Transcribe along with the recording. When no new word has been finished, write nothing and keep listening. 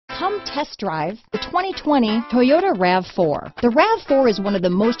Come test drive the 2020 Toyota RAV4. The RAV4 is one of the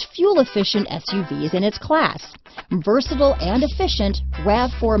most fuel-efficient SUVs in its class. Versatile and efficient,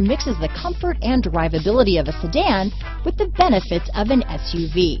 RAV4 mixes the comfort and drivability of a sedan with the benefits of an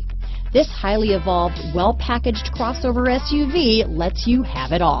SUV. This highly evolved, well-packaged crossover SUV lets you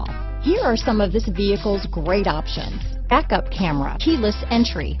have it all. Here are some of this vehicle's great options: backup camera, keyless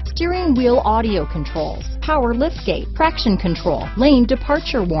entry, steering wheel audio controls, power liftgate, traction control, lane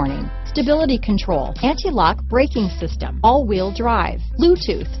departure warning, stability control, anti-lock braking system, all-wheel drive,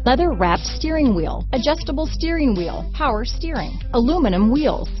 Bluetooth, leather-wrapped steering wheel, adjustable steering wheel, power steering, aluminum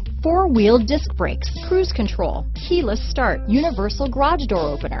wheels, four-wheel disc brakes, cruise control, keyless start, universal garage door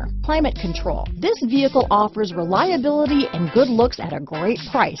opener, climate control. This vehicle offers reliability and good looks at a great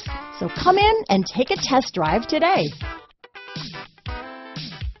price. So come in and take a test drive today.